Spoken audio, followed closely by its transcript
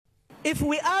If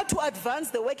we are to advance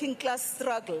the working class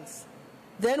struggles,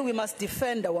 then we must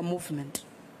defend our movement.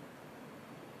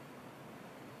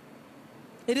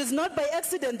 It is not by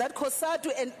accident that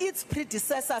COSATU and its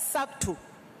predecessor, SACTU,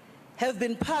 have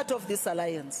been part of this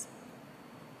alliance.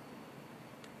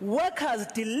 Workers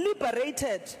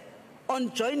deliberated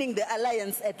on joining the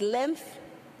alliance at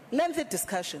lengthy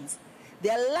discussions. The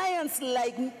alliance,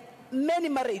 like many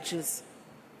marriages,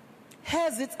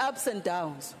 has its ups and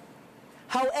downs.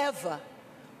 However,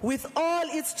 with all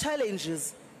its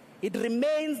challenges, it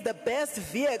remains the best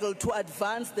vehicle to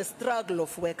advance the struggle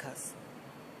of workers.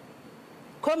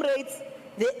 Comrades,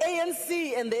 the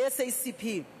ANC and the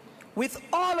SACP, with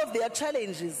all of their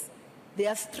challenges,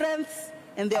 their strengths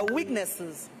and their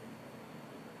weaknesses,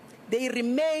 they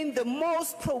remain the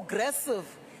most progressive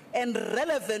and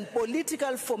relevant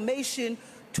political formation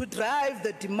to drive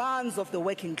the demands of the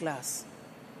working class.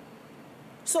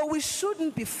 So we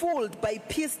shouldn't be fooled by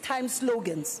peacetime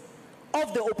slogans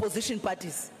of the opposition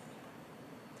parties.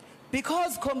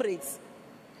 Because, comrades,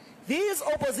 these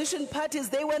opposition parties,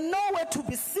 they were nowhere to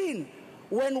be seen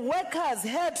when workers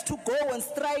had to go on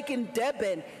strike in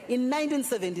Durban in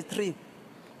 1973,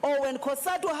 or when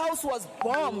COSATU House was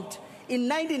bombed in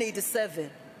 1987,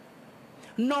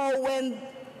 nor when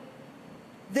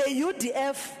the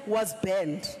UDF was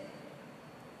banned.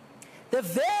 The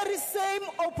very same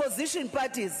opposition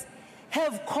parties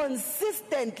have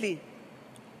consistently,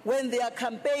 when they are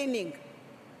campaigning,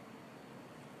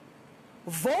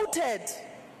 voted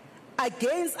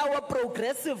against our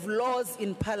progressive laws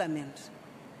in Parliament.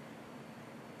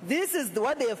 This is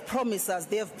what they have promised us.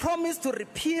 They have promised to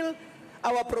repeal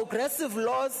our progressive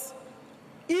laws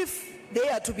if they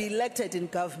are to be elected in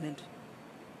government.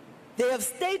 They have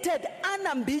stated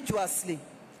unambiguously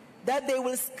that they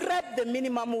will scrap the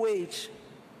minimum wage.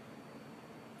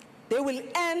 They will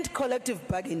end collective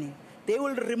bargaining. They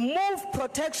will remove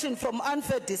protection from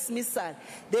unfair dismissal.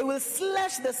 They will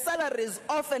slash the salaries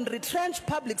of and retrench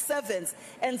public servants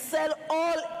and sell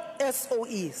all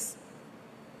SOEs.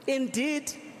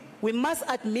 Indeed, we must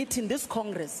admit in this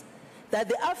Congress that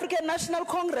the African National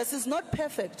Congress is not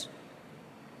perfect.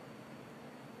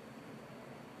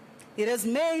 It has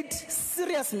made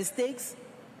serious mistakes.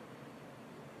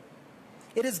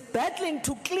 It is battling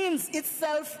to cleanse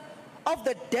itself of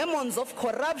the demons of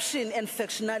corruption and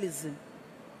factionalism.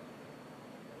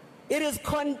 It is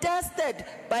contested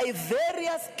by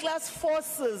various class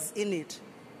forces in it.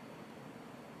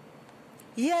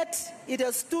 Yet, it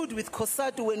has stood with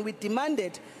COSATU when we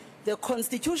demanded the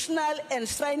constitutional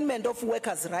enshrinement of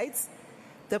workers' rights,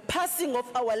 the passing of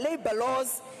our labor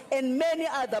laws, and many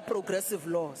other progressive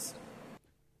laws.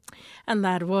 And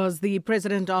that was the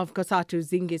president of COSATU,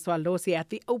 Zingiswa Losi, at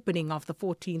the opening of the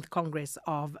 14th Congress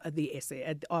of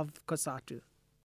COSATU.